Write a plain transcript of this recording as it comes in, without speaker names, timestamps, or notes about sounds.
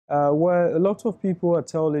where a lot of people are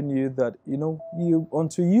telling you that,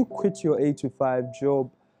 until you quit your 8 to 5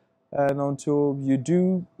 job and until you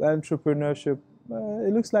do entrepreneurship,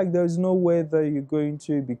 it looks like there's no way that you're going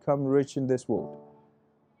to become rich in this world.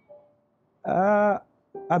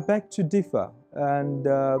 I beg to differ, and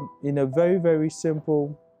in a very, very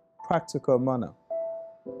simple, practical manner.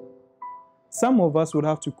 Some of us would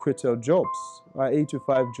have to quit our jobs, our 8 to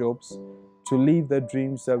 5 jobs, to live the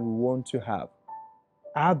dreams that we want to have.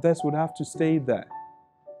 Others would have to stay there.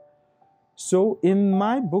 So in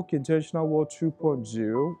my book, Intentional World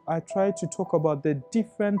 2.0, I try to talk about the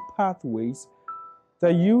different pathways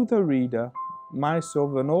that you, the reader,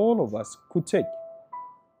 myself, and all of us could take.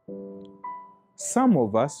 Some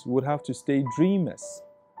of us would have to stay dreamers,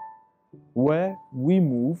 where we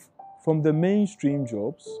move from the mainstream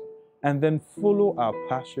jobs and then follow our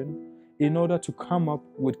passion in order to come up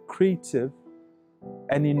with creative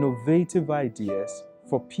and innovative ideas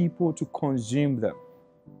for people to consume them.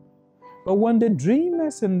 But when the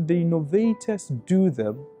dreamers and the innovators do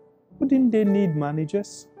them, wouldn't they need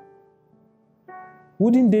managers?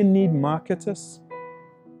 Wouldn't they need marketers?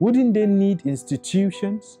 Wouldn't they need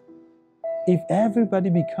institutions? If everybody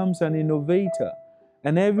becomes an innovator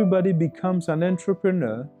and everybody becomes an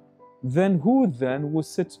entrepreneur, then who then will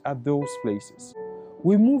sit at those places?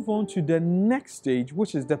 We move on to the next stage,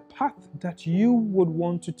 which is the path that you would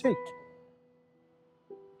want to take.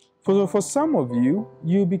 For some of you,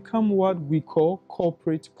 you become what we call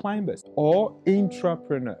corporate climbers or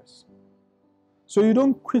intrapreneurs. So you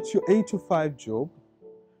don't quit your 8 to 5 job,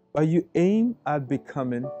 but you aim at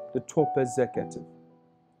becoming the top executive.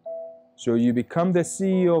 So you become the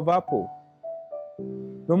CEO of Apple.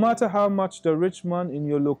 No matter how much the rich man in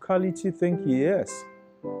your locality think he is,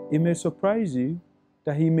 it may surprise you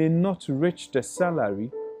that he may not reach the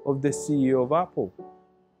salary of the CEO of Apple.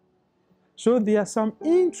 So there are some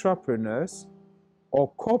intrapreneurs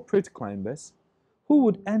or corporate climbers who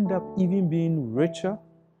would end up even being richer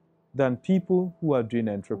than people who are doing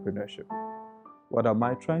entrepreneurship. What am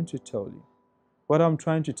I trying to tell you? What I'm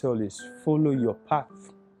trying to tell you is follow your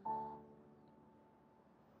path.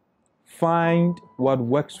 Find what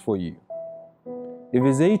works for you. If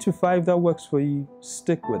it's 8 to 5 that works for you,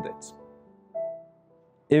 stick with it.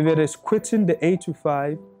 If it is quitting the 8 to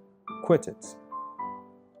 5, quit it.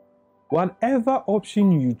 Whatever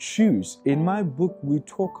option you choose, in my book, we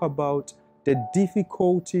talk about the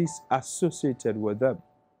difficulties associated with them.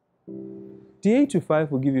 The 8 to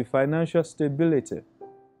 5 will give you financial stability. It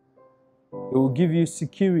will give you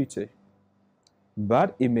security.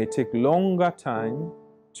 But it may take longer time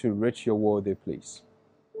to reach your worthy place.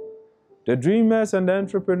 The dreamers and the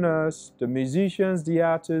entrepreneurs, the musicians, the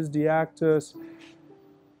artists, the actors,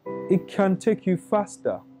 it can take you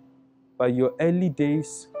faster, but your early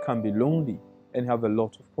days can be lonely and have a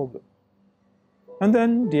lot of problems. And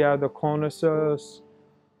then there are the connoisseurs,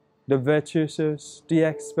 the virtuosos, the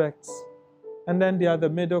experts, and then there are the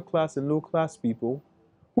middle class and low class people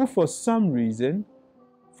who for some reason,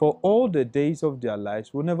 for all the days of their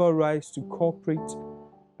lives, will never rise to corporate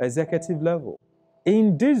executive level.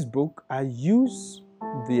 In this book, I use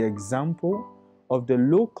the example of the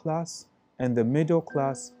low class and the middle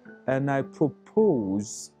class, and I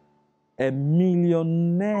propose a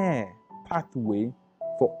millionaire pathway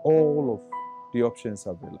for all of the options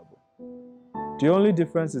available. The only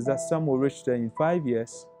difference is that some will reach there in 5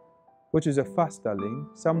 years, which is a faster lane.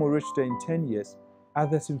 Some will reach there in 10 years,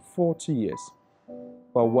 others in 40 years.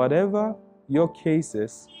 But whatever your case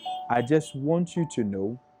is, I just want you to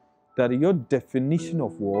know that your definition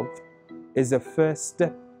of wealth is the first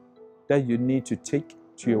step that you need to take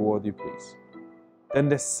to your worthy place. And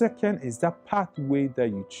the second is that pathway that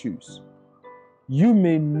you choose. You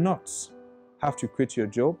may not have to quit your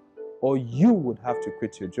job, or you would have to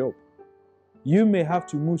quit your job. You may have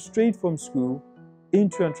to move straight from school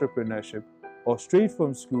into entrepreneurship or straight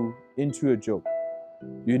from school into a job.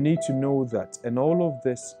 You need to know that, and all of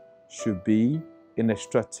this should be in a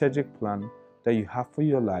strategic plan that you have for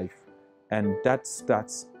your life, and that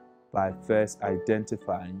starts by first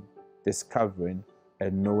identifying, discovering,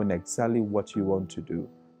 and knowing exactly what you want to do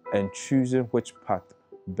and choosing which path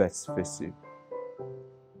best fits you.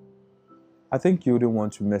 I think you wouldn't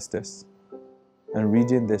want to miss this, and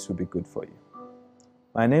reading this will be good for you.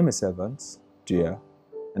 My name is Evans, dear,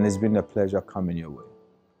 and it's been a pleasure coming your way.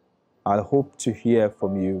 I hope to hear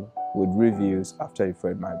from you with reviews after you've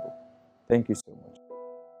read my book. Thank you so much.